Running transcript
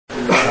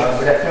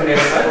Good afternoon,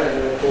 everyone.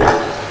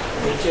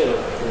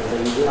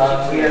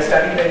 We are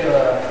studying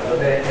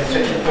the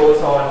instruction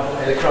course on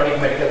electronic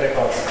medical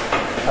records.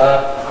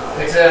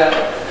 It's an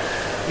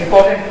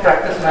important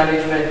practice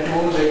management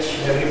tool which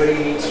everybody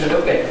needs to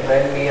look at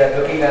when we are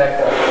looking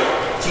at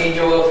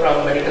changeover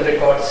from medical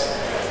records,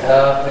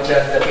 which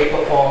are the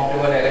paper form,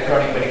 to an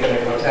electronic medical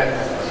records. And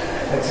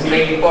it's a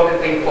very important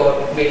thing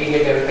for making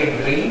it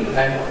everything green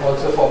and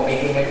also for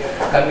making it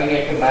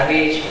convenient to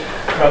manage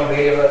from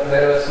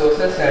wherever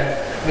sources. And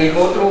we'll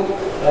go through,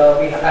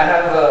 I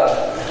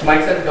have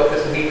myself Dr.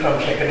 Sudhir from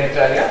Shankar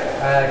Netralia.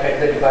 I head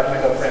the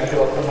Department of Preventive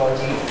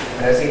Ophthalmology,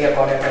 Senior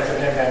Cornea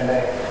Consultant, and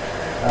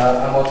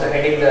I'm also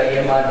heading the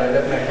EMR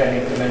development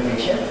and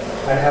implementation.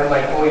 And I have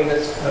my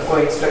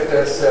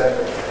co-instructors,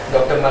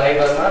 Dr. Malay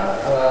Verma.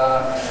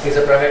 He's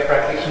a private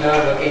practitioner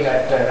working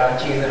at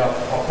Ranchi as an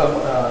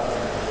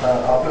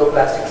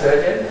oculoplastic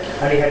surgeon,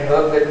 and he had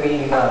worked with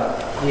me in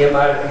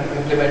EMR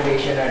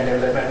implementation and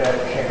development at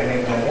Shankar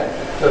Netralia.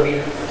 So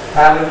we'll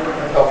have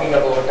him talking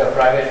about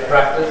private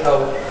practice,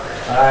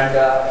 and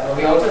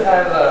we also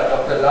have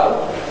Dr.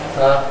 Lau,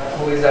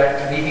 who is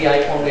at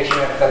BBI Foundation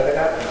at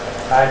Calcutta,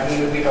 and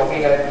he will be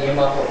talking at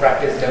EMR for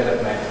practice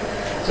development.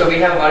 So we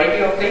have a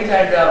variety of things,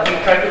 and we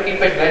try to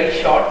keep it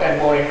very short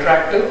and more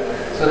interactive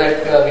so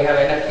that we have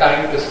enough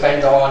time to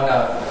spend on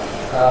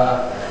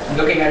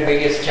looking at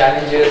various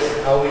challenges,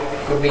 how it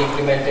could be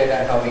implemented,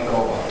 and how we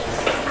go about it.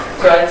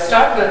 So I'll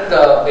start with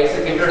the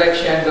basic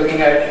introduction,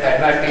 looking at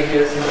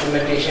advantages,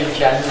 implementation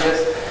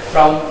challenges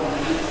from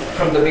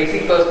the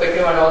basic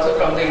perspective and also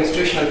from the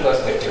institutional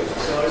perspective.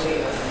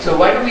 So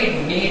why do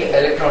we need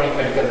electronic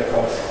medical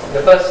records?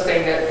 The first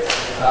thing that,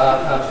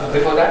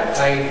 before that,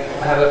 I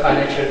have a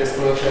financial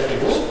disclosure to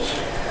do.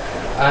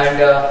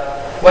 And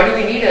why do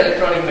we need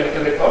electronic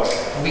medical records?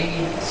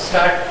 We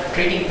start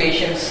treating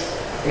patients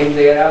in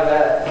the era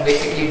where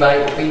basically by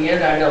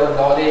opinion and our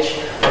knowledge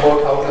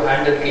about how to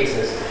handle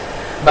cases.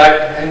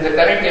 But in the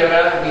current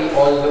era, we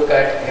all look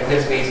at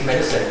evidence-based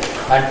medicine.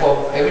 And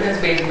for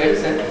evidence-based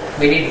medicine,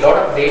 we need a lot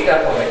of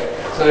data for it.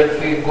 So if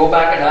we go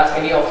back and ask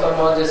any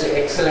ophthalmologist,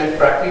 excellent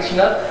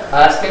practitioner,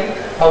 ask him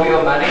how you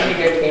are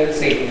managing it, he will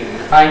say,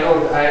 I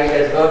know it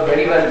has worked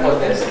very well for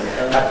this,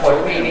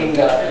 for treating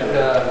the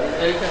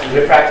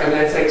refractive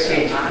lens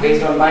exchange.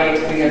 Based on my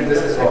experience,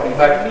 this is what.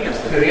 But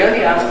if you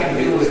really ask him,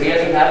 do you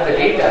really have the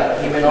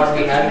data? He may not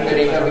be having the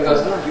data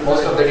because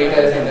most of the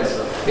data is in this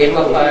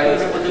paper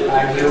files,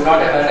 and he will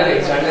not have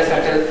analyzed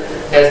until it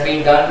has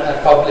been done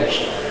and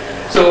published.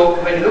 So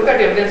when you look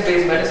at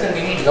evidence-based medicine,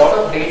 we need a lot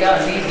of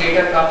data, and these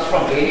data comes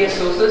from various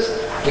sources.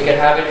 We can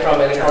have it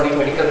from electronic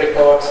medical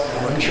records,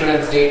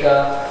 insurance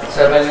data,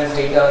 surveillance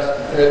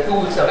data,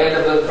 tools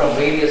available from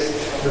various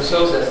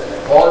sources.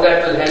 All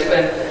that will help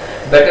in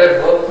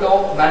better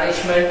workflow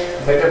management,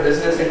 better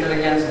business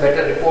intelligence,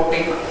 better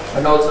reporting,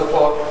 and also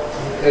for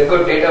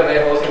good data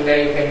warehousing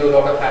where you can do a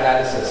lot of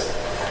analysis.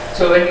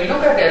 So when we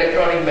look at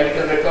electronic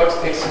medical records,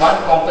 it's one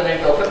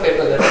component of a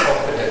paperless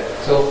hospital.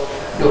 So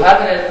to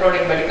have an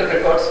electronic medical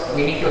records,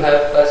 we need to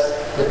have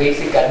first the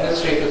basic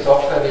administrative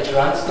software which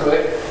runs through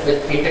it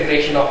with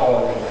integration of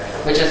all of them,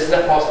 which is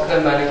the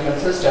hospital management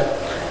system,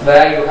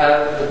 where you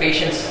have the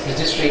patient's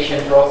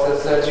registration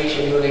process, surgery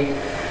scheduling,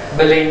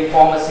 billing,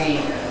 pharmacy,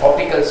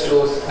 optical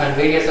stores, and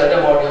various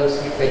other modules,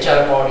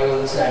 HR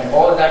modules, and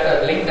all that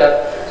are linked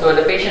up. So when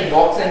the patient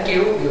walks into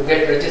you, you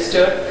get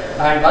registered,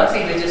 and once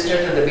he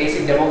registers and the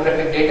basic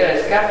demographic data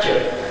is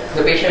captured,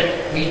 the patient,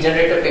 we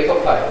generate a paper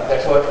file.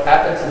 That's what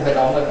happens in the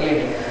normal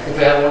clinic if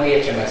you have only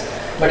HMS.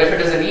 But if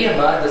it is an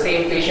EMR, the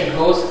same patient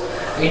goes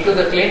into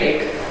the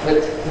clinic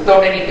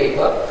without any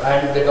paper,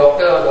 and the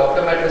doctor or the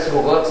optometrist who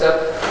works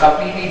up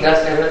completely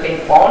does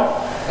everything on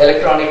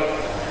electronic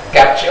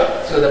capture.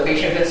 So the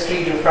patient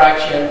history,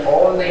 refraction,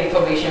 all the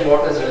information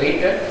what is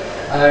related,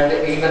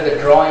 and even the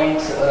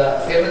drawings,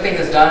 everything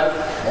is done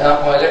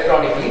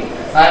electronically.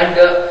 And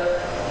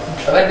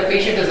when the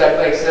patient is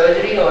advised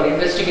surgery or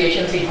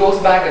investigations, he goes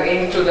back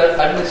again to the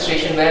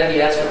administration where he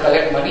has to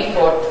collect money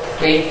for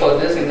paying for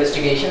this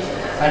investigations.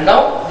 And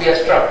now we are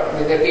struck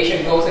with the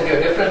patient goes into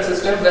a different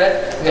system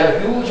where we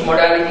have huge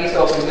modalities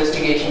of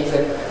investigations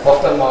in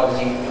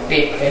ophthalmology.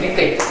 Take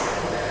anything,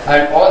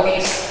 and all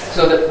these.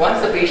 So that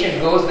once the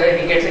patient goes there,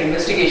 he gets an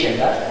investigation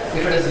done.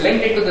 If it is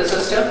linked into the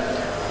system,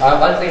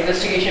 once the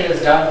investigation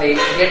is done, they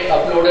get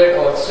uploaded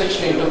or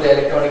switched into the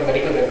electronic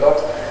medical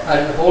records,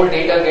 and the whole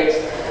data gets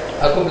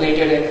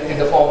accumulated in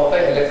the form of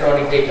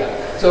electronic data.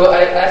 So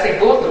as I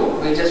go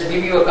through, we'll just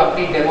give you a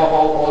complete demo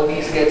how all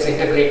these gets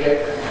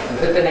integrated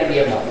within an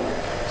EMR.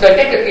 So I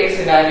take a case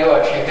scenario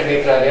at Shankar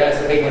Netralia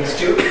as a big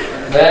institute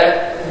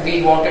where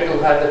we wanted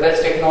to have the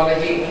best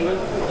technology,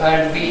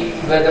 and we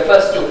were the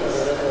first to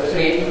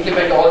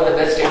implement all the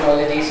best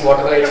technologies,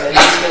 whatever it's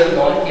clinical,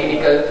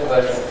 non-clinical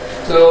version.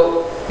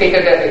 So take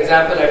an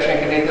example at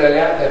Shankar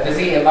Netralia, a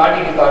busy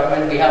MRD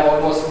department. We have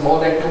almost more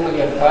than 2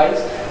 million files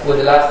over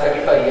the last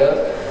 35 years,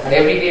 and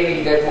every day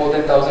we get more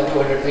than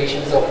 1,200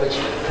 patients, of which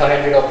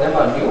 500 of them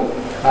are new,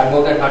 and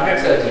more than 100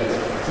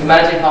 surgeries.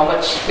 Imagine how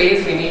much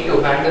space we need to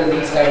handle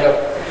these kind of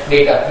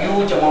data,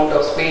 huge amount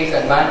of space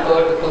and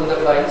manpower to pull the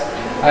files,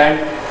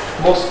 and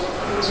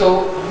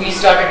so we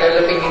started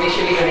developing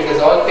initially when it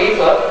is all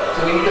paper,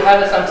 so we need to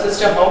have some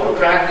system how to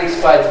track these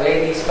files,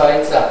 where these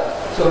files are.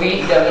 So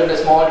we developed a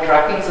small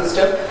tracking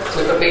system.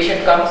 So if a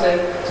patient comes in,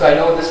 so I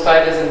know this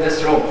file is in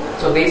this room.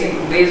 So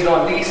based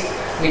on these,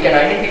 we can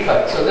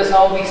identify. So this is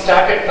how we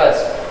started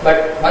first.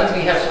 But once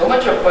we have so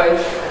much of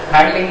files,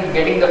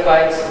 getting the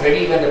files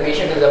ready when the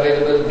patient is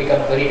available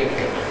becomes very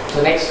difficult.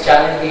 So next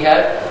challenge we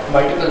have,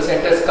 multiple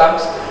centers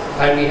comes,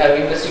 and we have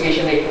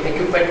investigation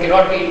equipment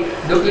cannot be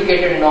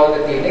duplicated in all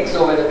the clinics.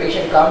 So when the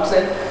patient comes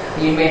in,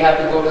 he may have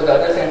to go to the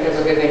other centers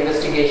to get the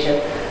investigation,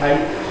 and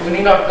we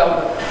need not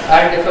come.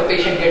 And if a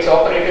patient gets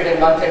operated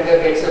in one center,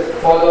 gets a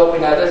follow-up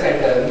in another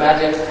center.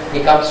 Imagine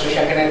he comes to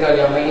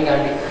Shankarnagar main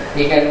and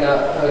he can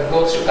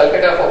goes to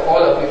Calcutta for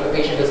follow-up if a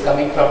patient is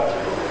coming from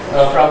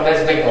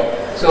West Bengal.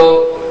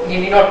 So he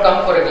need not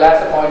come for a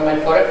glass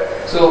appointment for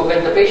it. So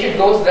when the patient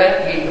goes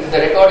there, if the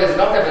record is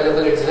not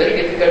available, it's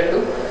very difficult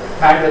to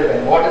handle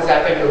them. What has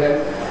happened to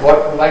him?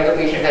 Why the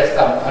patient has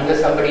come?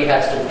 Unless somebody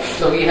has to.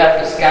 So we have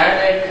to scan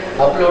it,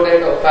 upload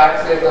it, or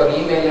fax it, or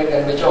email it,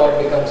 and which all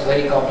becomes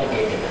very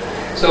complicated.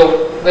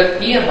 So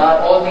with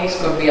EMR, all these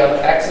could be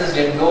accessed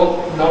in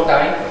no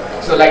time.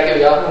 So like your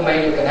Yahoo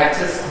Mail, you can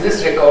access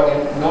this record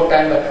in no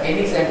time at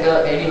any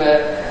center,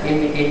 anywhere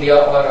in India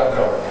or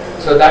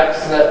abroad. So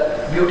that's the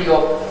beauty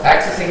of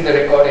accessing the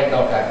record in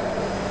no time.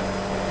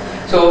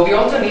 So we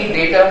also need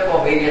data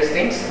for various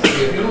things.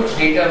 We have huge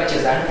data which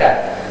is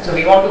untapped. So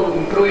we want to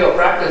improve your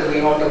practice.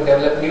 We want to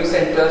develop new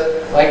centers,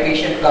 why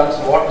patient comes,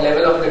 what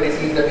level of the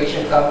disease the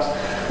patient comes,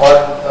 or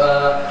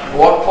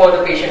what for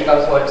the patient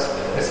comes, what's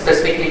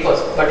specifically for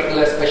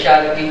particular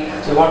specialty.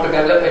 So we want to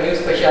develop a new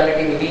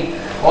specialty. We need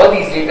all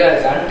these data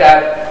is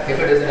untapped if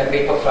it is in a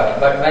paper file.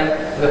 But when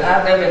you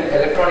have them in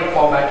electronic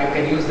format, you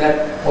can use them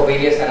for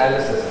various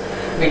analysis.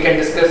 We can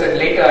discuss it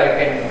later. I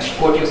can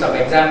quote you some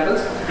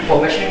examples.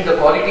 For measuring the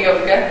quality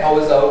of care, how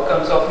is the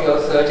outcomes of your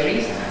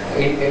surgeries?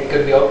 It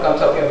could be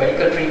outcomes of your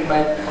medical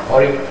treatment,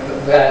 or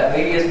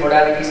various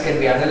modalities can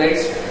be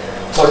analyzed.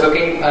 For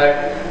looking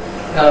at,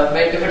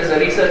 if it is a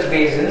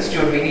research-based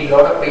institute, we need a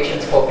lot of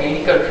patients for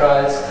clinical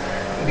trials,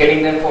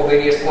 getting them for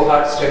various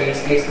cohort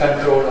studies, case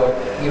control, or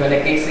even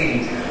a case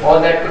series. All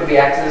that could be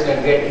accessed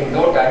and get in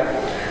no time.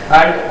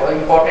 And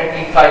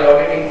importantly, file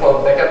auditing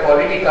for better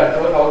quality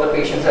control, how the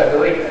patients are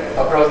doing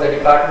across the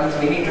departments.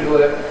 We need to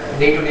do a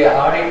day-to-day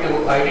audit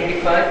to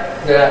identify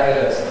the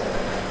errors.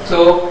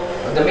 So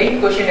the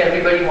main question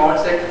everybody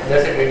wants it,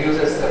 does it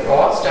reduces the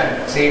cost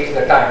and saves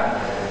the time?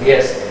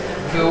 Yes.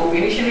 If you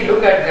initially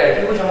look at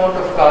the huge amount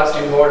of cost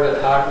involved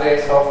with hardware,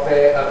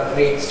 software,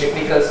 upgrades,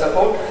 technical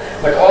support,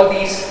 but all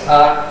these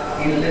are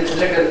in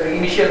little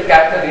initial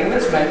capital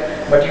investment,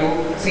 but you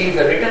see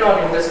the return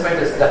on investment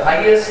is the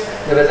highest.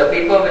 There was a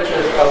paper which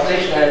was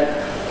published and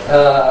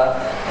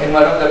in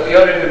one of the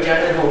peer-reviewed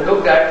journals who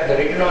looked at the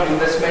return on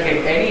investment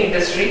in any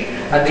industry,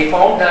 and they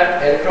found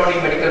that electronic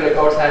medical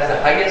records has the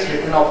highest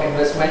return of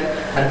investment,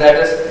 and that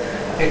is,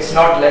 it's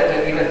not less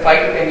than even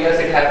 5 to 10 years,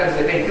 it happens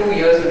within 2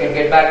 years, you can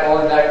get back all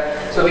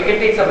that. So we can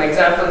take some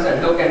examples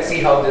and look and see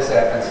how this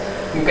happens.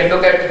 You can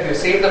look at, if you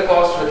save the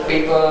cost with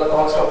paper,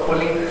 cost of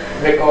pulling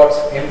records,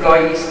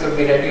 employees could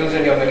be reduced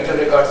in your medical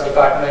records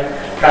department,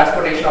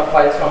 transportation of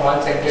files from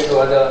one center to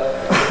other,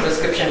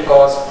 prescription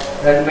cost,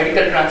 then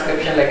medical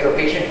transcription like your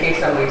patient case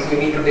summaries, you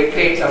need to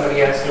dictate,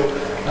 somebody has to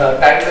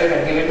type it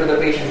and give it to the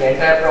patient. The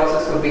entire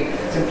process could be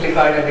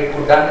simplified and it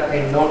could be done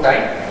in no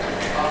time.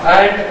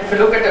 And if you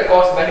look at the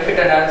cost benefit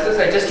analysis,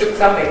 I just took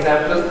some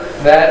examples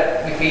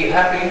where if we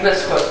have to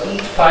invest for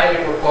each file,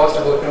 it would cost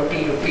about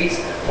 20 rupees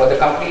for the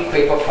complete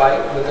paper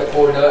file with the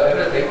folder,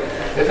 everything.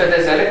 If it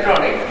is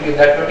electronic,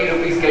 that 20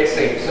 rupees gets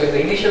saved. So in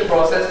the initial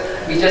process,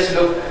 we just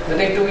look,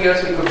 within 2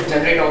 years we could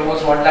generate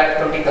almost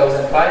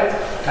 1,20,000 files,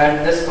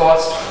 and this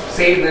cost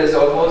saved is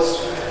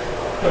almost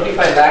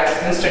 25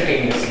 lakhs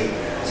instantaneously.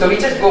 So we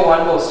just go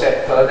one more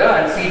step further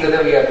and see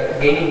whether we are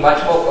gaining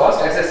much more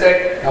cost. As I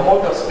said, the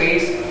amount of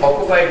space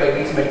occupied by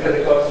these medical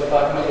records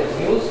department is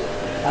used.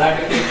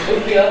 And if you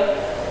look here,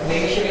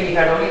 initially we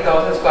had only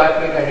 1,000 square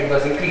feet and it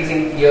was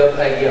increasing year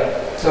by year.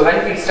 So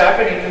when we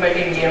started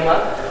implementing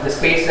EMR, the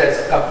space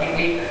has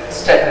completely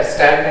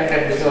stagnant,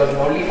 and this was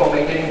only for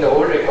maintaining the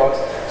old records.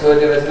 So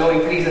there was no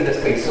increase in the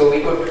space. So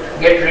we could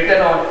get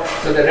return on,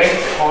 so the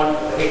rent on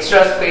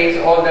extra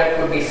space, all that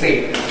could be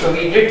saved. So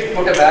we did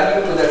put a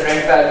value to the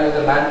rent value,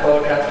 the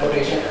manpower,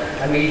 transportation,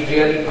 and we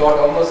really got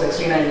almost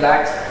 69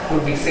 lakhs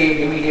could be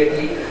saved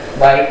immediately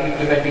by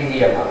implementing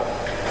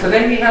EMR. So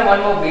then we have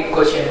one more big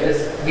question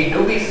is,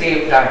 do we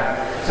save time?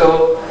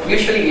 So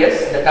usually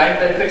yes, the time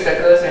benefits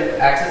occurs in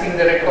accessing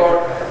the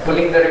record,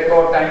 pulling the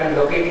record, time and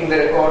locating the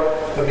record,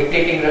 for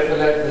dictating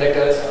referral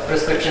letters,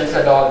 prescriptions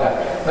and all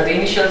that. But the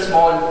initial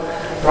small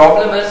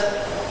problem is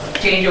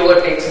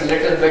changeover takes a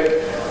little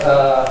bit,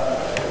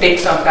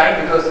 takes some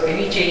time, because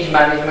any change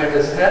management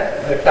is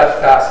a tough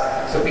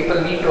task. So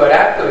people need to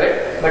adapt to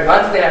it, but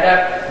once they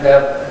adapt,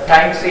 the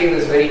time save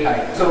is very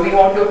high. So we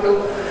wanted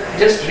to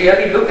just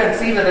really look and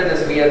see whether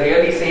we are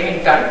really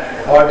saving time,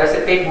 or does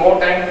it take more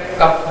time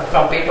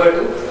from paper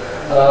to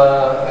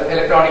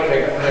electronic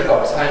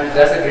records, and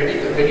does it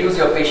reduce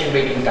your patient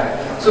waiting time.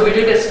 So we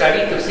did a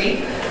study to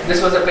see.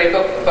 This was a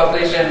paper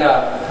published in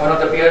one of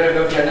the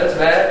peer-reviewed journals,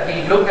 where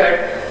we looked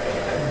at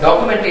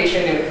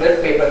documentation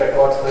with paper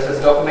records versus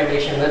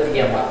documentation with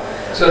EMR.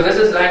 So this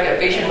is like a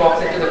patient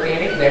walks into the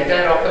clinic, the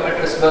entire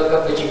optometrist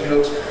workup, which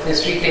includes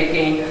history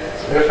taking,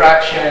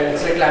 refraction,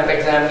 slit lamp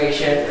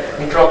examination,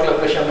 intraocular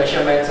pressure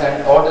measurements,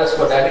 and orders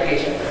for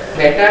dilatation.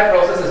 The entire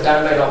process is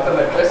done by an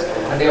optometrist,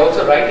 and they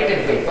also write it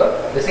in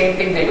paper. The same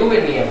thing they do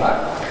in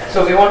EMR.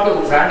 So we want to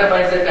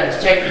randomize it and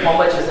check how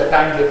much is the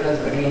time difference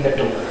between the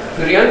two.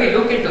 To really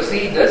look into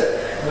see this,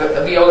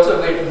 we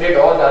also did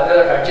all the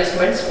other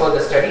adjustments for the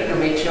study to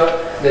make sure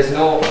there's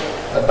no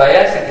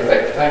bias into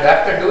it. And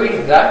after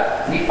doing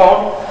that, we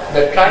found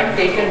the time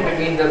taken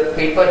between the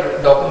paper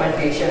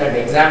documentation and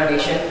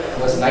examination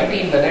was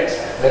 19 minutes,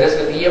 whereas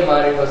with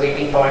EMR it was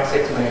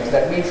 18.6 minutes.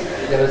 That means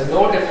there was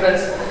no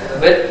difference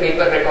with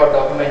paper record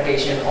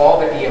documentation or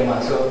with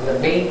EMR. So the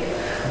main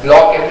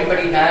block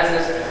everybody has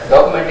is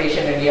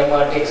documentation in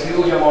EMR takes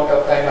huge amount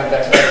of time, and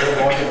that's why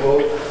we want to go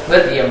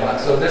with EMR.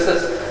 So this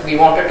is, we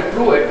wanted to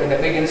prove it in a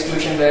big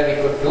institution where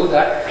we could do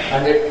that.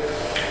 And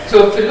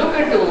so if you look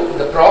into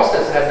the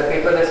process as a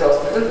paperless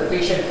hospital, the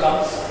patient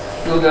comes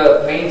to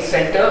the main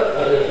center,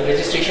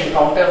 registration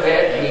counter,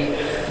 where he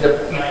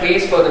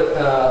pays for the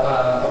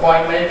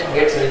appointment,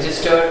 gets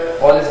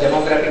registered, all his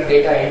demographic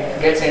data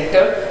gets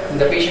entered,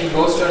 and the patient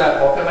goes to an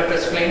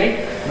optometrist clinic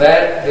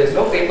where there is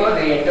no paper,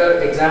 they enter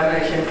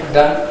examination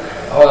done,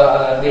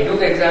 they do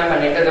the exam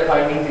and enter the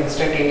findings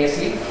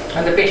instantaneously,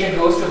 and the patient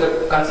goes to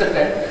the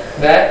consultant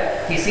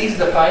where he sees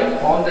the file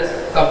on the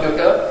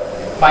computer,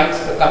 finds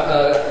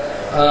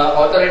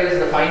authorizes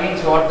the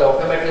findings what the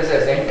optometrist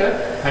has entered,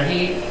 and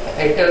he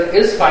enters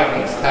his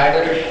findings,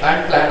 added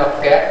and plan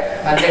of care,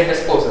 and then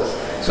disposes.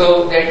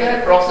 So the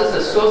entire process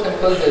is so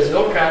simple. There is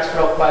no transfer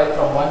of file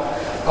from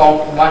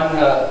one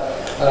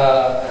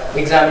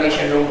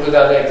examination room to the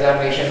other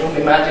examination room.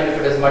 Imagine if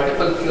it is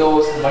multiple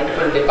floors,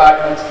 multiple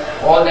departments,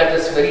 all that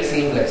is very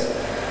seamless.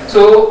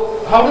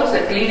 So how does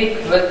a clinic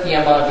with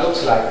EMR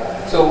looks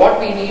like? So what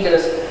we need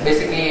is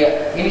basically,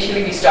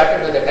 initially we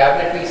started with a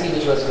tablet PC,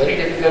 which was very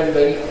difficult,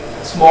 very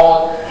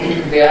small.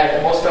 They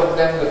had, most of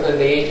them within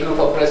the age group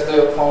of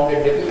presbyopia found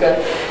it difficult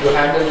to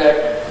handle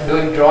that.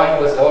 Doing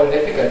drawing was all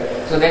difficult.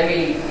 So then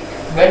we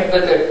went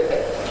with a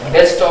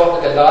desktop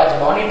with a large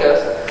monitors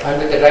and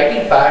with a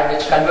writing pad,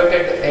 which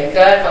converted the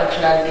entire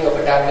functionality of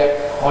a tablet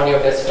on your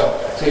desktop.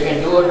 So you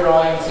can do a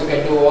drawings, you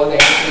can do all the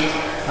entries,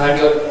 and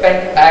your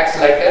pen acts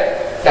like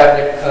a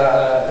tablet.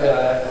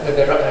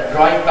 The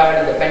drawing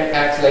pad and the pen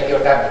acts like your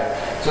tablet.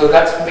 So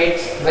that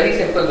makes very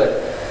simple with.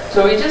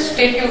 So we just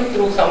take you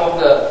through some of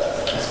the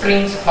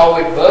screens, how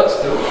it works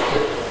through.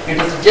 It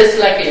is just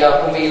like a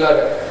Yahoo Mail or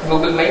a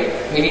Google Mail.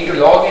 We need to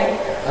log in,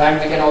 and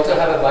we can also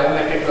have a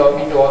biometric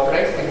login to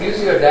authorize. It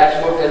gives you a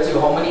dashboard, tells you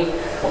how many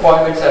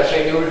appointments are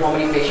scheduled, how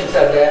many patients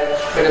are there.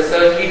 If it is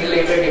surgery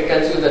related, it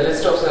tells you the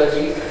list of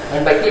surgeries,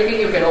 and by clicking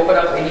you can open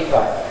up any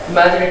file.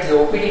 Imagine it's the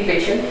OPD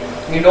patient,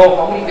 you know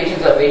how many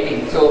patients are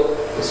waiting. So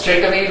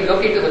straight away you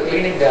look into the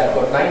clinic, there are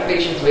about 9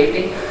 patients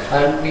waiting,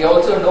 and we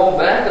also know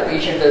where the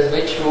patient is,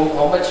 which room,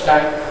 how much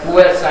time, who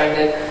has signed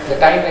in, the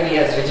time when he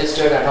has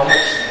registered, and how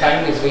much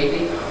time is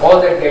waiting. All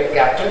that get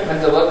captured.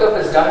 When the workup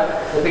is done,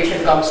 the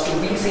patient comes to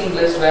be seen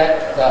list, where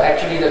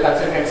actually the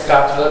consultant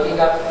starts working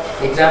up,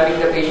 examining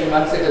the patient.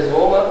 Once it is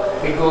over,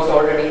 it goes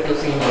already to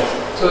scene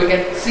list. So we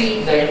can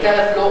see the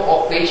entire flow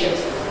of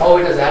patients, how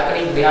it is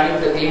happening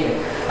behind the clinic,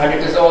 and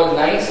it is all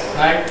nice.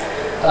 And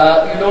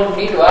you don't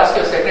need to ask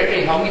your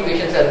secretary how many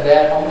patients are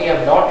there, how many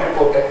have not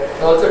reported.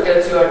 It also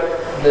tells you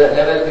at the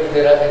level,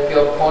 if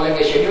you're following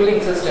a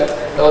scheduling system,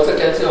 it also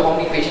tells you how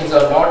many patients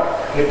are not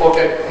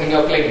reported in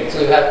your clinic.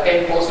 So you have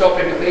 10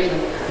 post-operative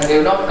patients and they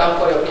have not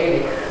come for your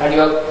clinic, and you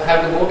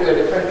have to go to a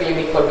different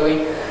clinic for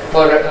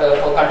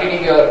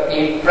continuing your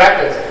clinic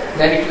practice.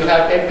 Then if you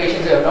have 10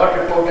 patients who have not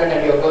reported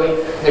and you're going,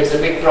 that's a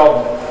big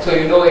problem. So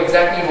you know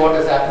exactly what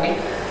is happening.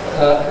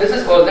 This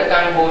is called the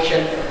time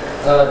motion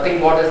thing.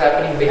 What is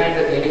happening behind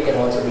the clinic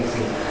can also be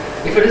seen.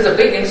 If it is a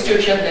big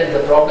institution, then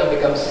the problem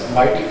becomes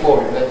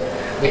multifold.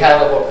 We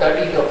have about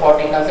 30 or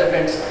 40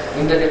 consultants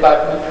in the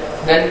department.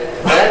 Then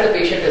where the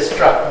patient is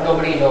struck,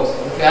 nobody knows.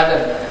 If you have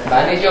a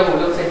manager who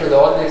looks into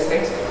all these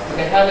things, you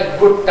can have a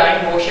good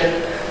time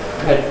motion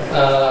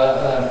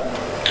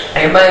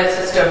MIS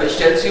system which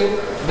tells you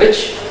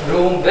which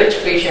room, which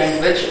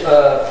patient, which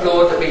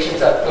floor the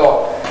patients are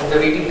clocked. If the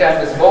waiting time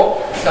is more,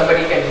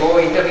 somebody can go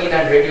intervene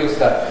and reduce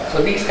that.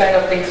 So these kind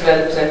of things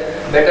helps in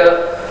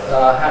better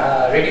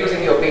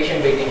reducing your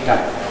patient waiting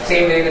time.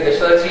 Same way with the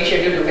surgery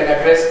schedule, you can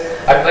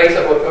advise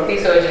about 20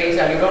 surgeries,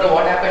 and you don't know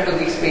what happened to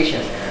these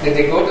patients. Did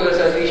they go to the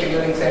surgery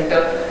scheduling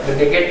center? Did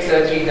they get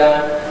surgery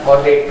done?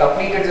 Or they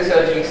completed the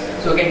surgeries?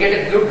 So you can get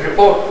a good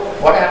report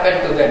what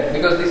happened to them,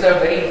 because these are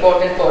very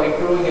important for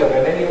improving your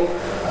revenue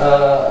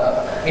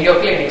in your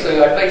clinic. So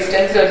you advise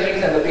 10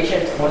 surgeries and the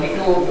patient, only 2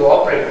 you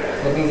operate.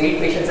 That means 8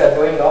 patients are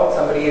going out,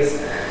 somebody is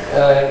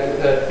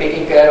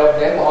taking care of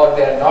them, or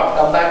they are not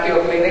come back to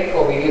your clinic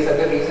for various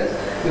other reasons.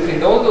 If you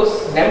know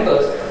those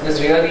numbers, this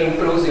really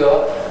improves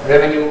your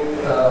revenue,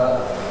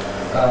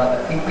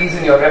 increase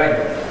in your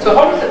revenue. So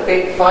how does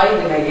a file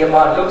in a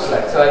EMR looks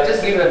like? So I'll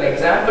just give you an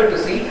example to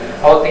see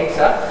how things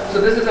are.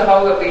 So this is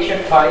how a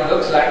patient file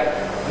looks like.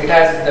 It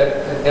has the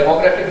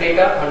demographic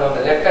data, and on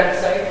the left hand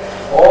side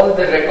all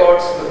the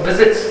records,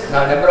 visits,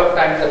 number of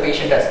times the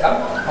patient has come.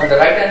 On the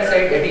right hand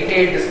side, a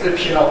detailed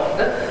description of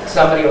the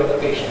summary of the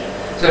patient.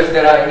 So if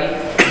there are any,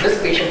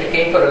 this patient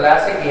came for a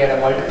LASIK, he had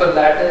a multiple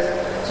lattice,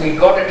 so he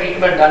got a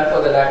treatment done for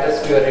the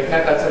lattice to a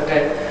retina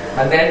consultant,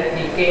 and then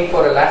he came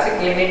for a LASIK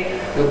clinic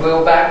to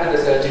go back to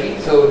the surgery.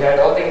 So we had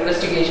all the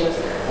investigations,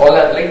 all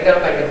are linked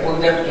up, I can pull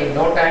them in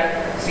no time,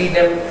 see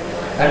them,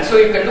 and so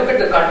you can look at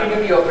the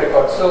continuity of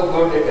records, so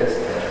good it is.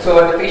 So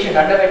when the patient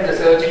underwent the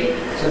surgery,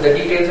 so the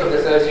details of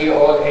the surgery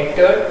all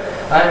entered,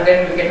 and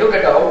then we can look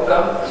at the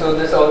outcome, so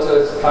this also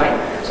is fine.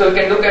 So we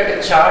can look at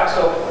the charts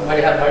of,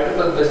 might have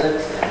multiple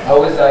visits,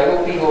 how is the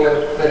IOP over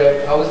the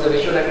period, how is the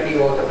visual acuity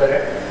over the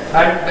period.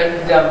 And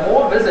when there are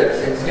more visits,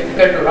 it's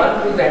difficult to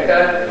run through the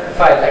entire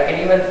file. I can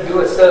even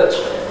do a search,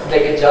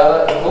 like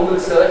a Google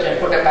search, and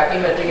put a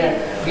pachymetry and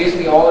gives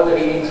me all the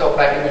readings of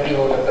pachymetry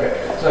over the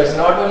period. So it's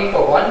not only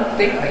for one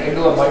thing, I can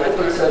do a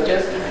multiple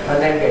searches and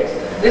then gets.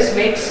 This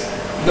makes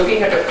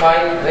looking at a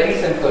file very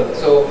simple.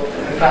 So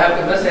if I have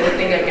to miss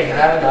anything, I can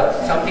have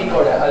something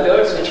called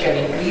alerts which can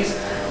increase.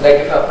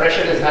 Like if our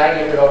pressure is high,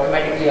 it will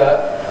automatically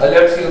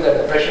alerts you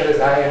that the pressure is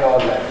high and all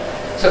that.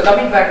 So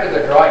coming back to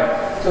the drawing,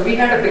 so we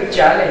had a big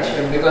challenge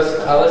because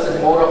ours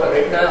is more of a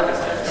retina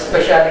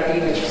specialty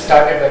which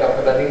started by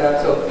Dr.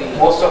 Badrinath. So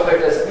most of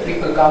it is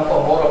people come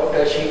for more of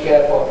tertiary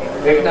care for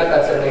retina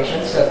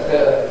consultations,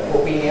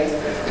 opinions.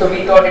 So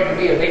we thought it would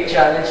be a big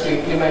challenge to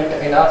implement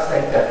in our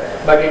center,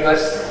 but it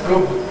was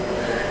proved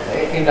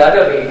in the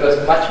other way. It was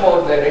much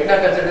more, the retina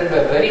consultants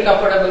were very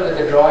comfortable with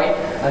the drawing,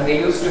 and they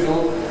used to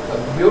do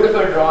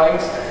beautiful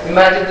drawings.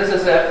 Imagine this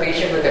is a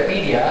patient with a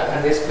pedia,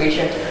 and this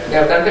patient, they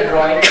have done the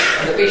drawing,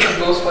 and the patient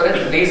goes for a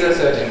laser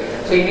surgery.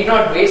 So he need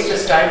not waste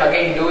his time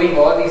again doing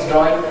all these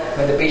drawings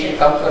when the patient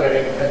comes for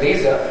a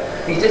laser.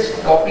 He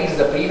just copies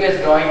the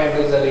previous drawing and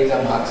does the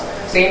laser marks.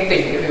 Same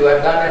thing, if you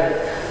have done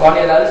a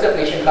corneal ulcer,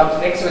 patient comes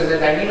next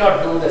visit, I need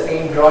not do the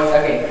same drawing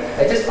again.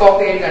 I just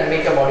copy it and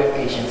make a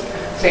modifications.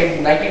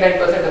 Same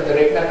 99% of the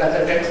retina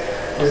consultants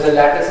is the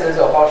lattices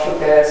or horseshoe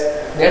tears.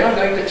 They are not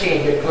going to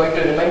change, it's going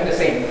to remain the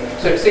same.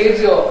 So it saves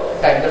your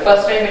time. The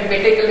first time it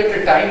may take a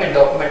little time in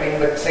documenting,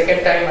 but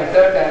second time and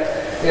third time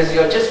is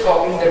you're just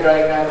copying the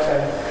diagrams,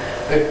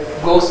 and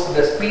it goes,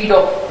 the speed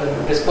of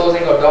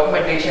disposing or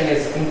documentation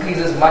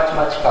increases much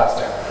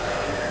faster.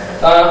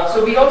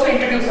 So we also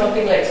introduced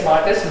something like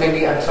Smartest.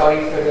 Maybe, I'm sorry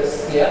if it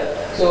is here.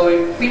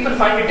 So people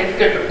find it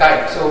difficult to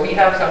type. So we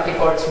have something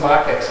called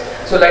Smart Text.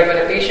 So like when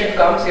a patient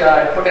comes here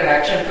and put an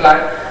action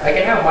plan, I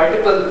can have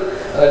multiple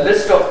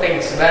list of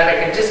things where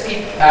I can just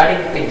keep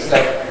adding things.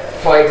 Like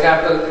for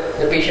example,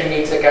 the patient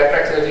needs a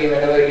cataract surgery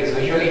whenever he is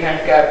visually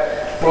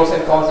handicapped. Pros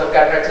and cons of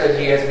cataract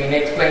surgery has been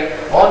explained.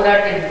 All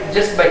that, and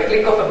just by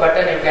click of a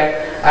button you can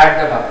add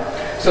them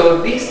up.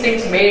 So these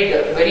things made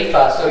very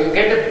fast. So you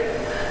get a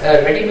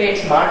ready-made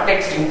smart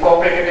text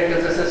incorporated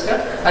into the system,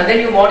 and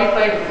then you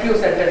modify a few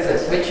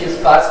sentences, which is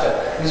faster.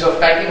 Instead of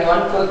typing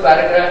one full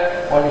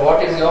paragraph on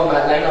what is your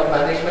line of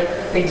management,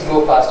 things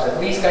go faster.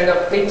 These kind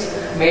of things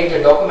made the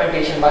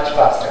documentation much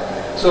faster.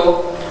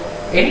 So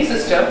any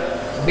system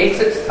makes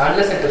it,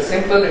 unless it is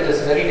simple, it is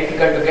very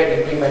difficult to get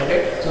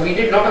implemented. So we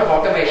did a lot of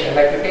automation,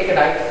 like you take an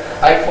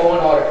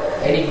iPhone or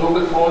any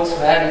Google phones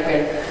where you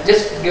can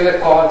just give a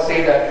call,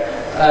 say that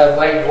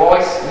by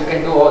voice you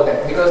can do all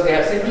that, because they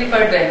have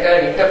simplified the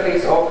entire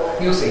interface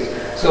of usage.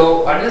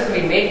 So unless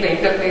we make the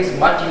interface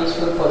much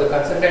useful for the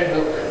consultant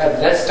to have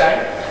less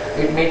time,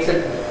 it makes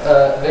it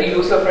very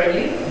user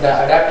friendly. The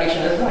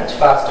adaptation is much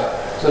faster.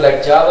 So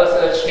like Java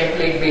search,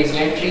 template based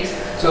entries,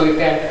 so you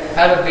can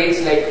have a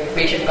base like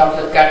patient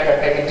comes with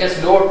cataract, I can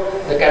just load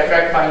the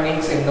cataract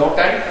findings in no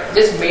time,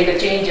 just made a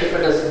change if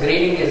it is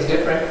grading is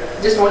different,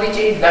 just only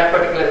change that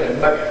particular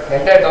thing, but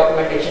the entire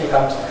documentation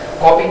comes,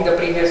 copying the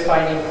previous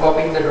finding,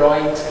 copying the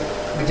drawings,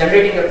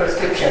 generating a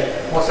prescription.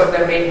 Most of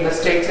them make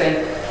mistakes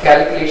in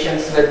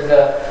calculations with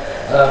the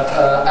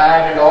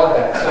ad and all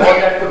that. So all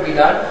that could be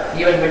done.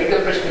 Even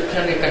medical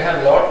prescription, you can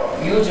have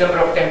huge number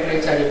of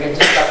templates, and you can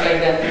just apply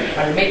them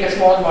and make a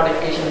small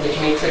modification which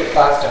makes it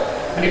faster.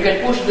 And you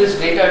can push this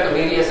data to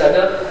various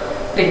other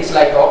things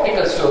like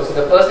optical stores.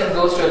 The person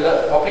goes to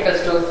the optical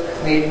stores,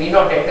 they need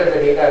not enter the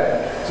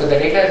data. So the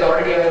data is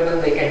already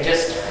available, they can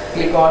just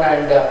click on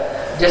and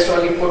just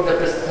only put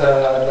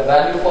the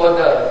value for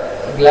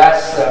the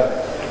glass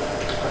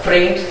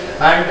frames,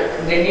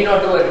 and they need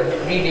not do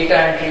a re-data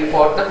entry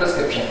for the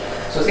prescription.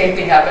 So same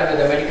thing happened with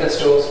the medical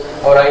stores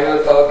or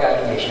IOL power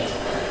calculations.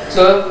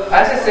 So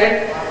as I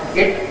said,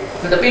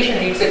 the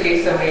patient needs a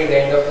case summary at the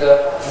end of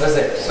the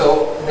visit.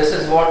 So this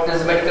is what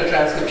this medical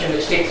transcription,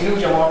 which takes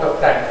huge amount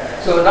of time.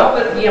 So now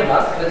with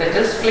EMR, with a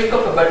just click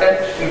of a button,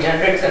 it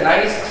generates a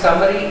nice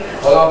summary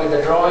along with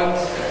the drawings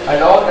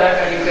and all that,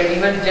 and you can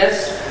even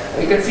just,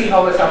 you can see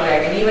how a summary,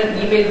 I can even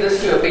email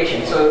this to a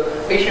patient. So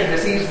patient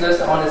receives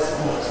this on his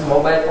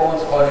mobile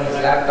phones or in his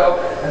laptop,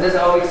 and this is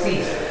how he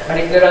sees. And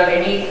if there are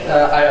any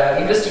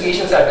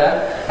investigations are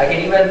done, I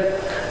can even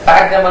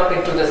pack them up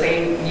into the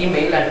same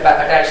email and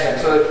attach them.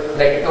 So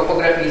like a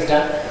topography is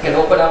done, you can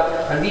open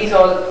up, and these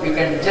all you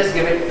can just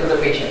give it to the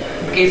patient.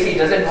 In case he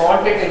doesn't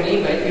want it in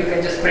email, you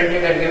can just print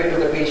it and give it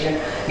to the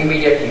patient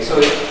immediately. So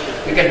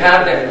you can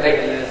have them, like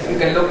you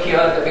can look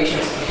here, the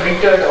patient's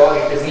printed or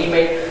it is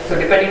emailed. So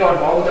depending on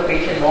how the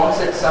patient wants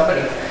its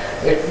summary,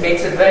 it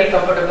makes it very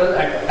comfortable,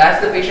 and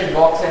as the patient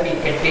walks in, he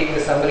can take the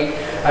summary,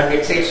 and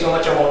it saves so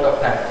much amount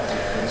of time.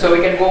 So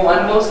we can go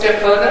one more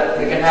step further.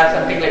 We can have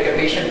something like a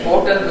patient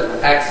portal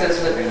with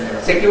access with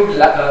secured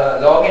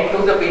login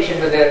to the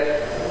patient with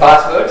their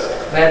passwords,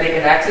 where they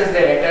can access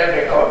their entire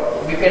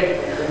record. You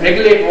can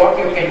regulate what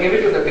you can give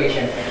it to the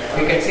patient.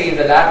 You can see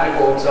the lab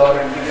reports or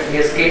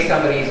his case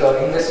summaries or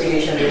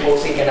investigation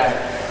reports he can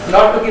add.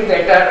 Not to give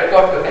the entire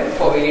record to him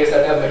for various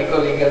other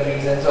medical legal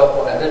reasons or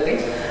for other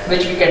things,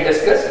 which we can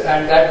discuss,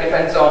 and that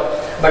depends on.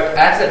 But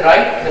as a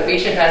right, the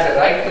patient has a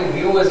right to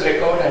view his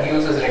record and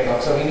use his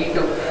record. So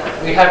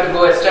we have to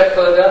go a step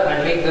further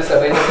and make this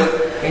available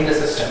in the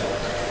system.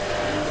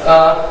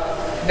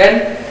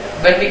 Then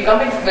when we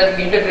come in with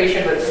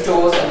integration with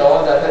stores and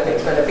all the other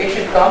things, when the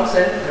patient comes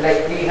in,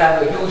 like we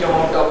have a huge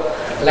amount of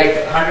like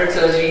 100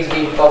 surgeries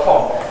being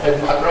performed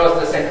across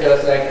the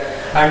centers, like,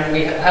 and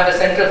we have a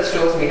central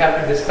stores, we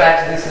have to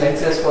dispatch these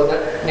lenses for the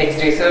next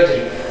day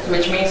surgery,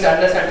 which means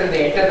unless until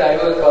they enter the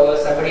IOL cover,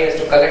 somebody has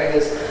to collect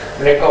this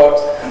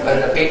records,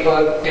 the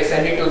paper, they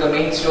send it to the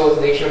main stores,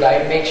 they should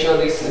make sure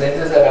these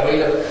lenses are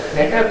available.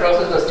 The entire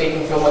process was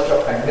taking so much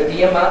of time. With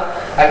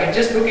EMR, I can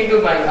just look into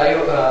my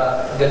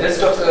the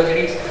list of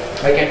surgeries,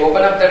 I can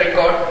open up the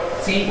record,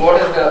 see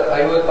what is the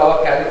IOL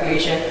power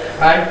calculation,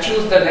 and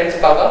choose the lens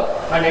power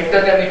and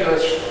enter them into a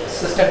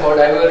system called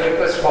IOL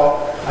request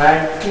form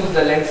and choose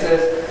the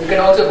lenses. You can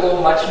also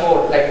go much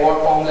more, like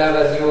what formula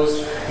was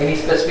used, any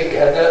specific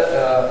other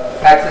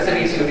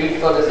accessories you need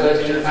for the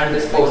surgery, and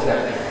dispose them.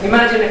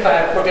 Imagine if I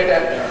have put it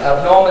at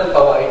abnormal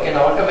power, it can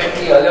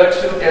automatically alert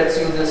you, tells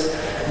you this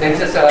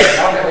lenses are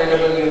not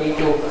available, you need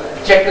to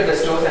check with the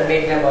stores and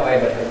make them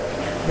available.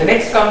 The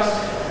next comes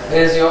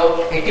is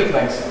your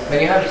equipments.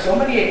 When you have so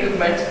many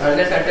equipments,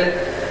 unless until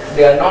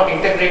they are not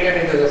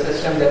integrated into the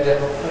system, then the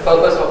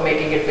purpose of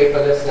making it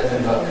paperless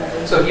doesn't work.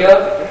 So here,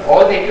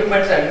 all the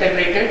equipments are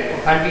integrated,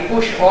 and we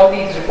push all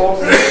these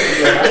reports into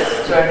the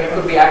EMR, so that it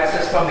could be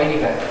accessed from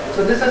anywhere.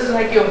 So this is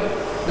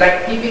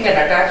like keeping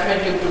an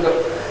attachment to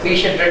the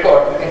patient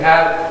record. You can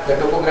have the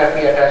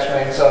topography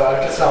attachments or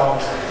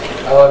ultrasounds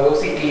or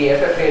OCT,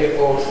 FFA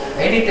reports,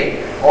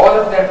 anything. All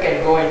of them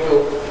can go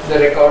into the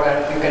record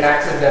and you can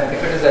access them.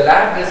 If it is a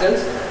lab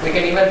results, we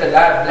can even the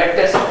lab blood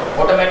test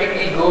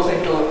automatically goes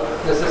into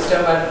the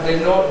system, and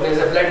there's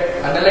a blood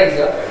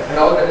analyzer, and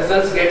all the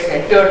results gets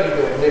entered into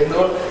it. There's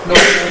no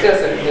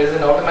intercept. There's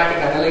an automatic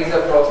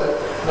analyzer process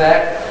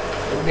where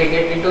they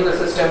get into the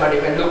system and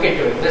you can look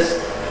into it.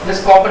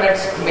 This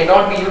components may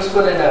not be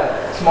useful in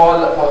a small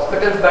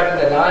hospitals, but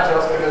in the large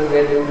hospitals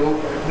where they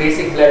do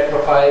basic blood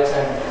profiles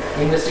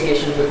and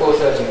investigations before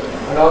surgery.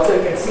 And also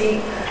you can see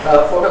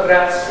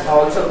photographs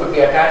also could be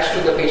attached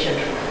to the patient,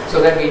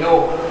 so that we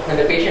know when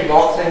the patient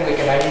walks in, we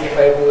can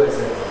identify who is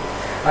it.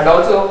 And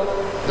also,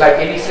 like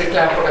any slit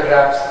lamp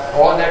photographs,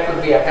 all that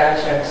could be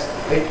attached, and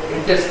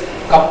it is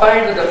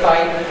compiled with the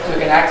file, so you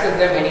can access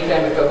them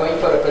anytime. If you are going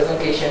for a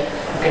presentation,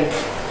 you can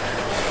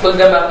pull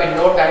them up in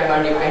no time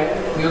and you can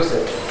use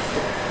it.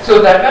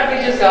 So the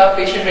advantages are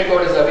patient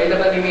record is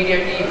available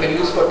immediately. You can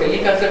use for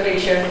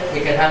teleconsultation.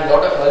 We can have a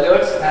lot of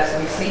alerts, as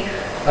we see,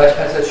 as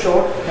I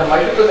showed, the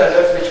multiple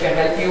alerts which can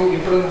help you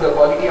improve the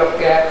quality of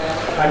care,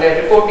 and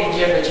a report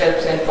engine which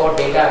helps in for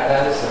data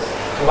analysis.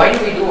 So why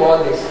do we do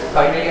all this?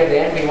 Finally, at the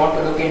end, we want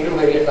to look into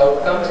various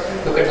outcomes,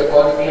 look at the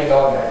quality and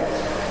all that.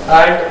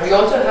 And we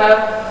also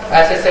have,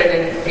 as I said,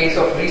 in case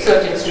of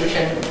research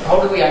institution, how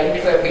do we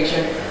identify a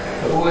patient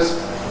who is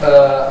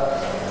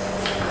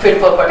fit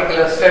for a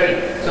particular study?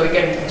 So we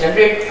can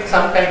generate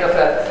some kind of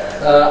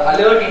a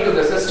alert into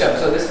the system.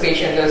 So this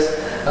patient is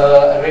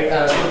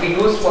could be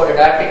used for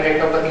adaptive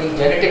retinopathy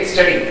genetic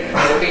study.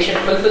 When the patient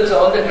fulfills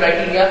all the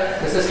criteria,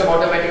 the system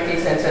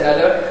automatically sends an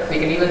alert. We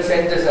can even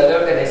send this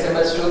alert and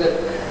SMS to the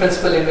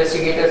principal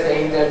investigator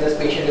saying that this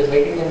patient is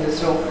waiting in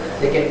this room.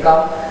 They can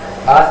come,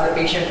 ask the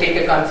patient, take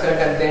a consent,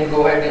 and then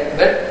go ahead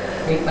with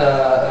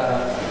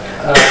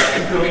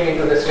including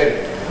into the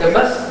study.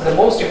 The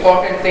most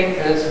important thing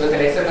is with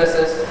an SMS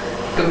is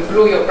to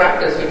improve your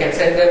practice. We can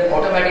send them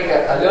automatic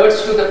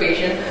alerts to the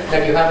patient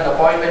that you have an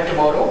appointment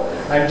tomorrow,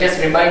 and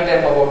just remind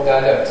them about the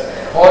alerts.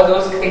 All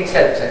those things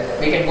help.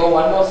 We can go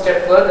one more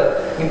step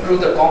further.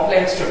 improve the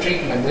compliance to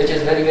treatment, which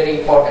is very,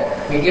 very important.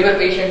 We give a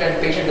patient and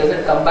the patient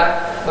doesn't come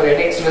back for a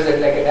next visit,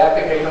 like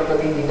adaptive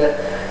retinopathy. The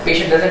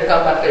patient doesn't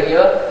come after a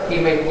year, he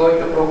may go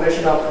into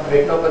progression of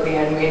retinopathy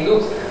and may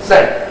lose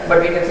sight.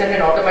 But we can send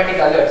an automatic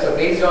alert. So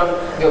based on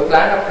your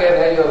plan of care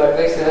where you have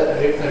advised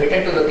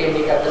return to the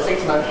clinic after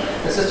 6 months,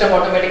 the system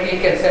automatically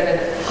can send an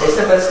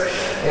SMS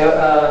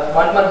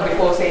 1 month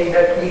before saying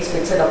that please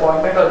fix an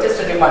appointment or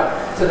just a reminder.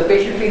 So the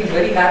patient feels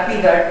very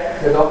happy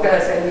that the doctor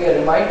has sent me a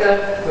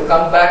reminder to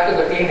come back to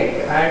the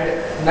clinic, and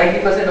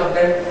 90% of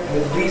them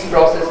with this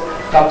process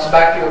comes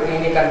back to your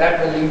clinic, and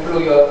that will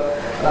improve your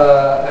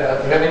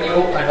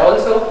revenue and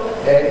also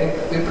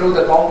improve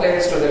the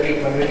compliance to the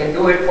treatment. We can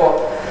do it for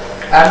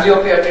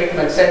amblyopia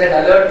treatment. Send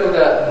an alert to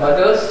the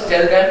mothers,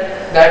 tell them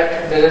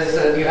that there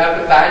is you have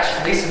to patch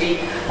this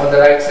week on the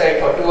right side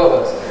for 2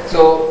 hours.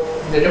 So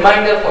the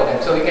reminder for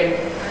them. So we can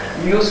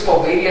use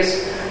for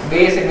various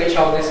ways in which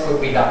how this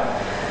could be done.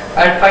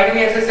 And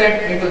finally, as I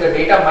said, into the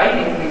data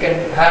mining, we can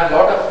have a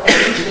lot of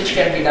things which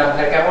can be done.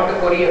 Like I want to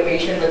query a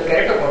patient with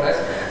keratoconus,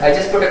 I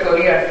just put a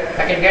query and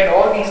I can get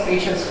all these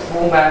patients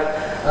whom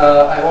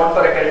I want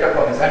for a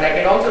keratoconus, and I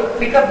can also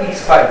pick up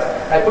these files.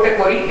 I put a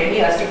query,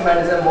 any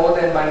astigmatism more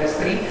than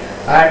 -3,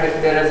 and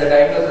if there is a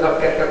diagnosis of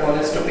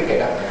keratoconus, to pick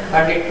it up.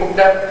 And it picked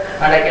up,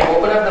 and I can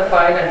open up the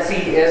file and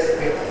see yes,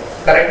 it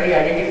correctly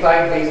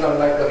identified based on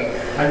my query.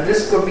 And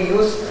this could be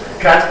used,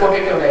 transport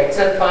it to an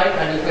Excel file,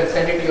 and you can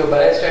send it to your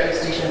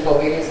biostatistician for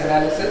various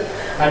analysis,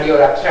 and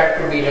your abstract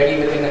could be ready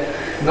within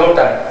no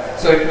time.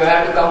 So if you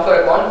have to come for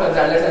a conference,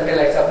 unless until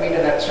I submit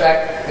an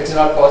abstract, it's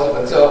not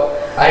possible. So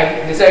I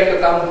decide to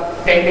come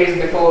 10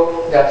 days before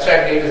the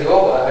abstract date is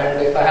over,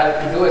 and if I have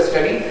to do a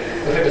study,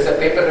 if it is a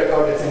paper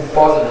record, it's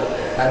impossible.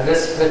 And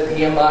this with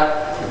EMR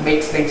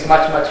makes things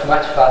much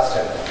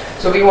faster.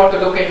 So we want to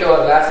look into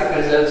our LASIK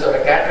results or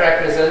a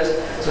cataract results.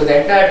 So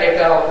the entire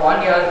data of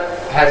 1 year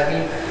has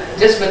been,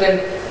 just within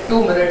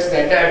 2 minutes,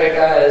 the entire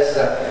data is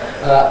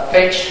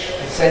fetched,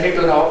 send it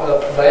to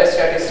a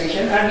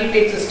biostatistician, and he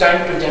takes his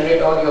time to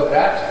generate all your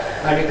graphs,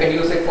 and you can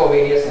use it for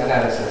various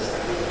analysis.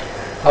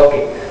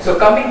 Okay, so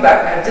coming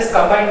back, I have just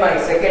combined my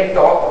second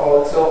talk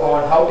also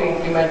on how to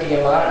implement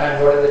EMR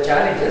and what are the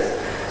challenges.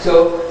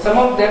 So some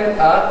of them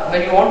are,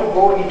 when you want to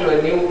go into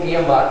a new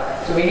EMR,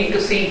 so we need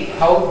to see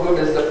how good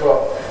is the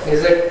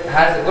is it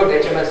has good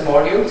HMS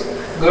modules,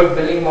 good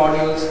billing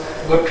modules,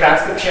 good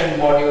transcription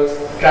modules,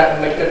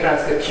 medical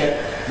transcription,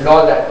 and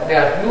all that. There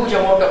are huge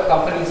amount of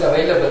companies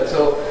available,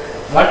 so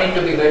one need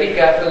to be very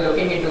careful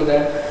looking into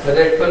them,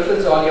 whether it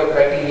fulfills all your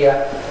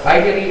criteria.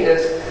 Ideally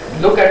is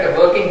look at a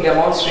working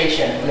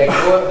demonstration, like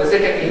go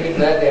visit a clinic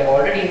where they have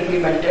already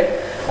implemented,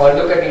 or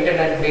look at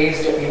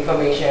internet-based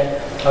information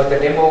or the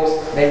demos,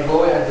 then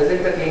go and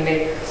visit the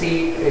clinic,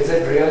 see is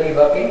it really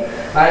working,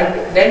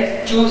 and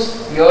then choose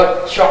your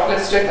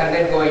shortlisted and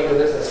then go into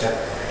the system.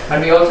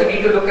 And we also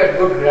need to look at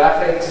good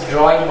graphics,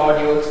 drawing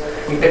modules,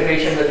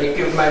 integration with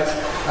equipment,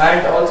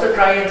 and also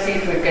try and see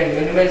if we can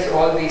minimize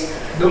all these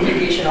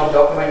duplication of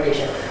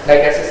documentation. Like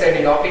as I said,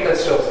 in optical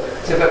stores,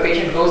 so if a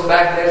patient goes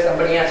back there,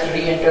 somebody has to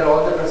re-enter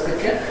all the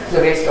prescription, it's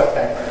a waste of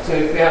time. So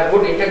if we have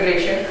good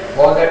integration,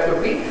 all that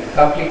could be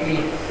completely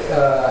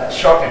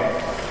shortened.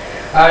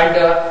 And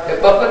a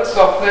perfect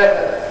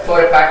software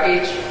for a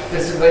package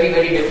is very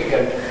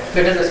difficult. If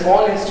it is a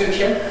small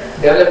institution,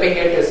 developing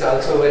it is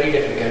also very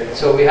difficult.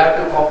 So we have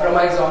to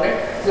compromise on it.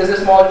 There's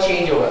a small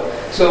changeover.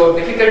 So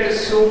difficult to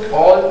suit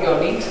all your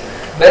needs.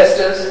 Best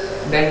is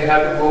then you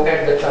have to go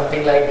ahead with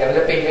something like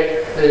developing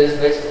it,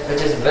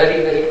 which is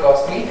very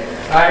costly,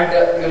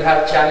 and you'll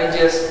have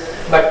challenges.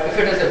 But if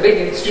it is a big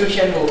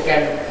institution who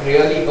can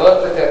really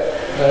work with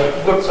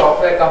a good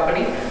software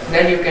company,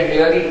 then you can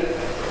really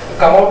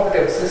come out with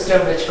a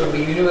system which could be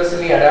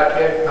universally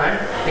adapted and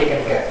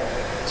taken care.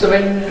 So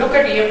when you look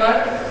at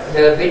EMR,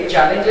 the big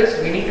challenges,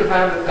 we need to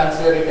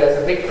consider it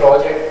as a big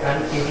project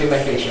and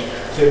implementation.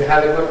 So you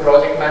have a good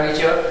project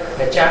manager,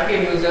 a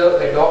champion user,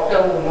 a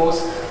doctor who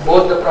knows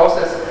both the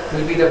process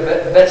will be the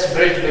best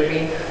bridge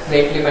between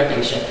the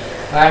implementation.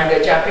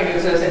 And champion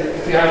users, and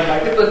if you have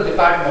multiple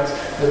departments,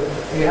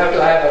 you have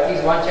to have at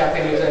least one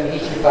champion user in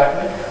each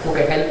department who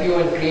can help you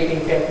in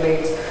creating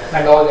templates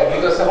and all that.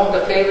 Because some of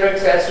the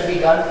favorites has to be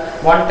done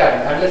one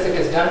time. Unless it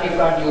is done, you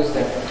can't use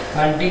them.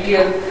 And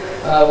detail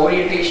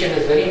orientation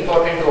is very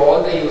important to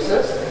all the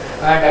users,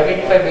 and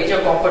identify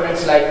major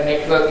components like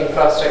network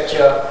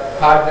infrastructure,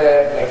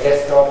 hardware like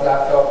desktop,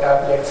 laptop,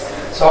 tablets,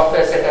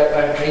 software setup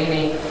and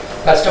training,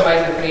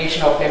 customize and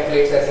creation of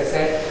templates, as I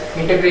said,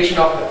 integration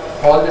of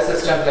all the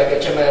systems like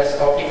HMS,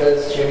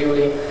 opticals,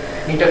 scheduling,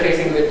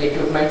 interfacing with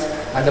equipments,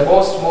 and the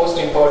most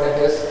important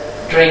is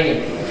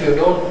training. If you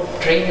don't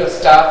train your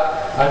staff,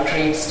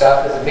 untrained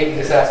staff is a big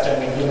disaster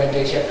in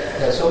implementation.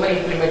 There are so many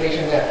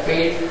implementations that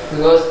failed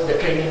because the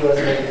training was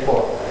very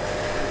poor.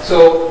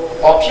 So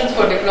options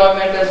for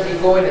deployment is we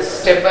go in a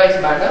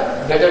stepwise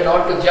manner. Better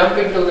not to jump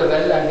into the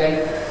well and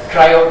then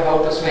try out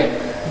how to swim.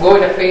 Go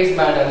in a phased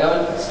manner,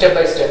 learn step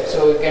by step.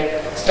 So you can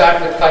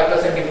start with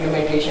 5%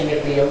 implementation in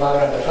the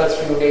EMR in the first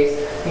few days,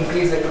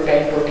 increase it to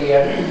 10, 20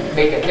 and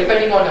make it.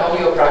 Depending on how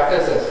your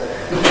practice is.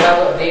 if you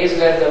have days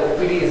where the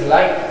OPD is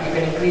light, you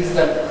can increase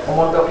the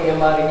amount of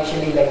EMR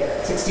initially like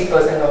 60%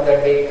 of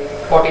that day,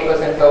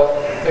 40% of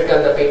it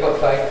on the paper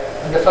file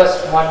in the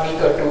first 1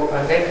 week or two,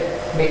 and then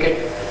make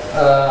it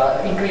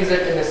increase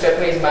it in a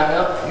stepwise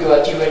manner. You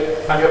achieve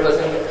it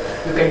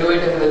 100%. You can do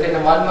it within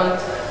a 1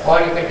 month, or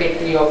you can take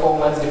 3 or 4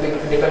 months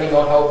depending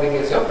on how big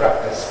is your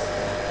practice.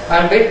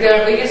 And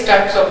there are various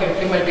types of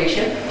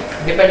implementation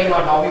depending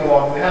on how you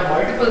want. We have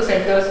multiple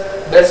centers.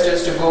 Best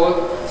is to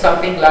go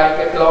something like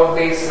a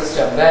cloud-based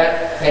system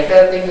where the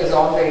entire thing is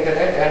on the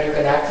internet and you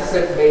can access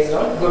it based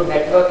on good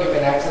network. You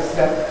can access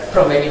them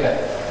from anywhere.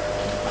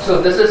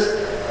 So this is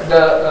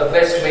the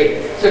best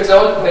way. So it's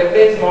all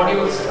web-based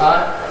modules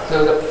are.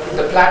 So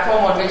the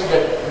platform on which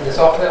the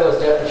software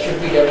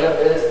should be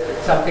developed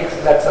is something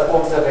that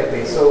supports the web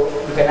base. So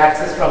you can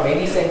access from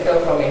any center,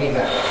 from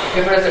anywhere.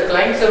 If it is a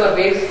client server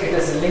base, it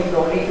is linked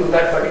only to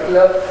that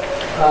particular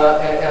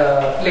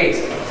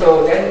place.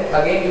 So then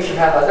again you should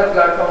have other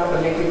platforms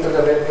to link it to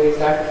the web base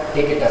and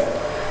take it up.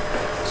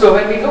 So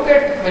when we look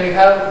at, when you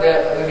have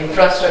the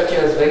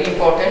infrastructure is very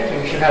important,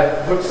 you should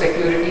have good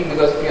security,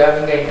 because if you're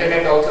having the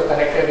internet also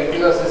connected into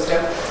your system,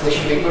 there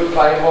should be good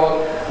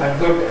firewall and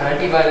good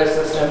antivirus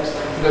systems,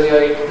 because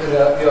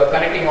you're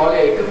connecting all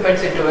your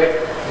equipments into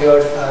it,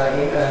 your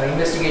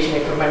investigation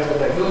equipments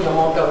with a huge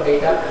amount of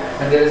data,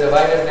 and there is a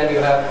virus, then you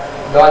have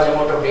large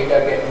amount of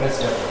data get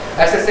messed up.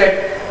 As I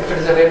said, if it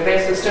is a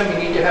web-based system,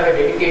 you need to have a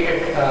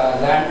dedicated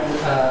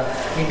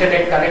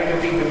internet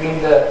connectivity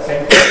between the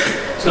centers.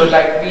 So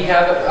like we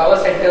have our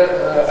center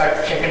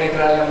at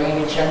Shankaranagaraya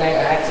in Chennai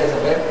acts as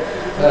a web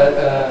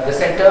the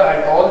center,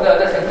 and all the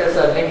other centers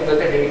are linked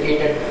with a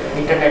dedicated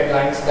internet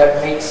lines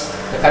that makes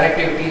the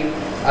connectivity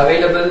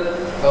available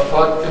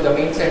to the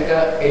main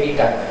center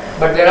anytime.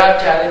 But there are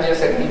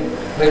challenges again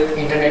with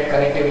internet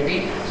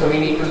connectivity, so we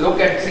need to look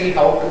and see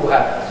how to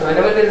have. So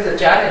whenever there is a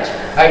challenge,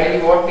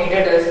 ideally what we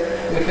did is,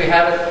 if we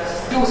have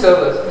two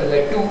servers,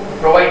 like two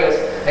providers,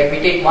 like we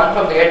take one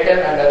from the Airtel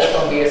and other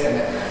from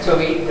BSNL. So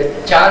the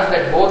chance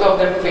that both of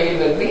them fail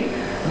will be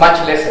much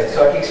lesser.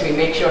 So at least we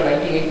make sure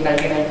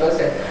 98-99%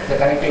 the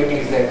connectivity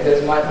is there.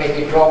 There's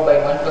maybe drop by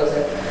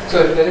 1%. So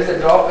if there is a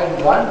drop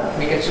in one,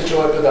 we can switch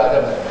over to the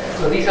other one.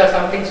 So these are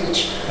some things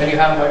which, when you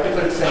have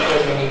multiple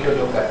centers, we need to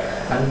look at.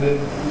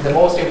 And the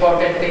most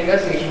important thing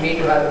is you need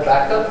to have a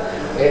backup.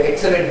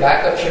 Excellent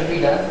backup should be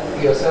done.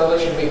 Your server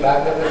should be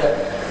backed up with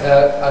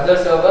other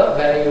server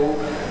where you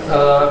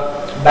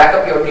back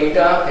up your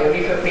data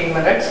every 15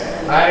 minutes,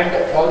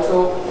 and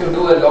also to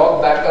do a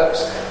log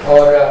backups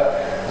or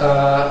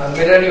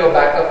mirror your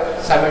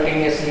backup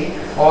simultaneously,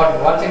 or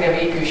once in a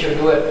week you should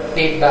do a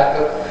tape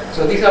backup.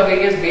 So these are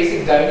various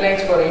basic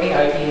guidelines for any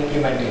IT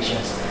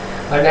implementations.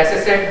 And as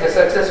I said, the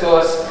success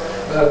was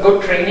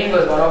good training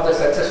was one of the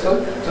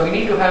successful. So we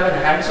need to have a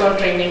hands-on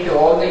training to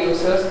all the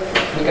users.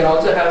 We can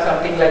also have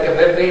something like a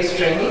web-based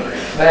training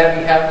where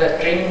we have the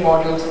training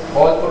modules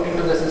all put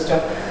into the system.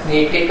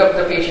 They take up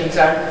the patients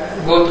and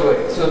go through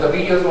it. So the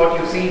videos what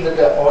you see with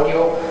the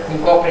audio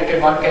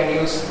incorporated, one can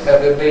use a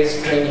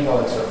web-based training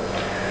also.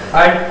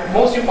 And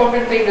most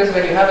important thing is,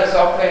 when you have a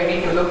software, you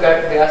need to look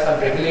at, there are some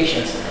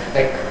regulations,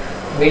 like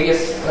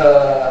various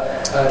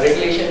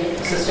regulation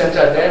systems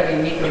are there.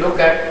 We need to look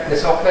at the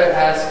software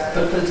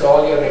fulfills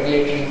all your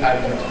regulatory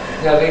items.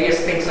 There are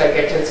various things like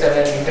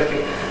HL7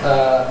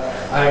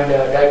 and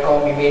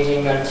DICOM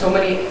imaging, and so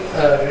many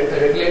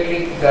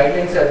regulatory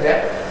guidelines are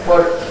there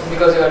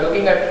because you are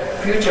looking at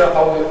future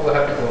how you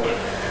have to go.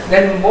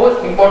 Then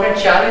most important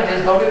challenge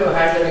is, how do you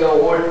handle your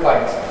old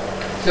files?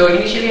 So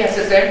initially, as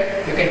I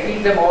said, you can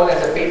keep them all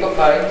as a paper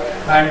file,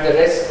 and the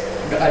rest,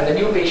 and the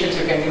new patients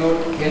you can do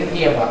in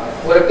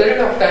EMR. Over a period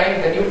of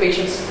time, the new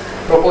patients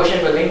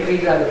proportion will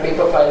increase and the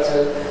paper files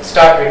will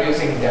start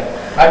reducing them.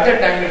 At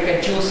that time, you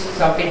can choose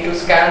something to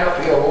scan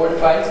of your old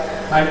files,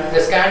 and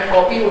the scanned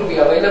copy would be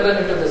available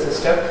into the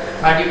system,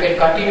 and you can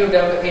continue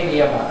them in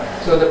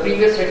EMR. So the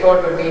previous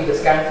record will be in the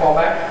scanned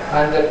format,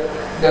 and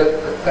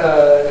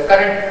the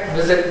current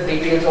visit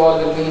details all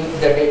will be in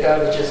the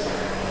data which is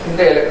in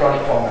the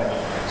electronic format.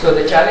 So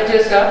the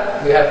challenges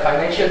are, we have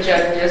financial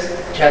challenges,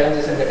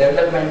 challenges in the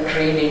development,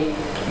 training,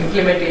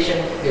 implementation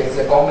is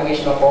a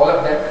combination of all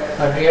of them,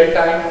 and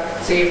real-time,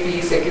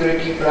 safety,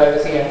 security,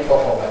 privacy, and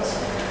performance.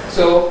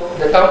 So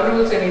the thumb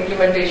rules in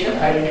implementation: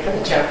 identify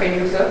the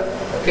champion user,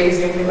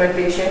 phased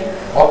implementation,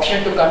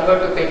 option to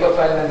convert to paper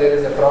file when there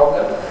is a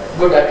problem,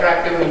 good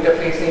attractive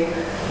interfacing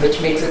which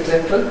makes it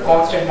simple,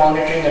 constant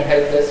monitoring and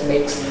help desk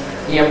makes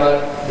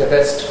EMR the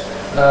best,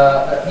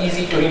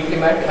 easy to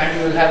implement, and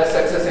you will have a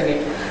success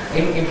in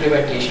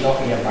implementation of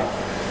EMR.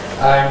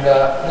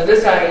 And with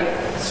this I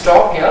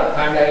stop here,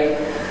 and I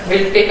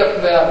will take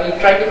up. We'll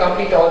try to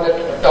complete all the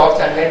talks,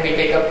 and then we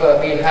take up.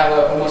 We'll have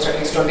almost at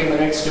least 20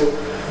 minutes to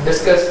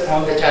discuss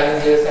on the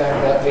challenges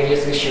and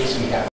various issues we have.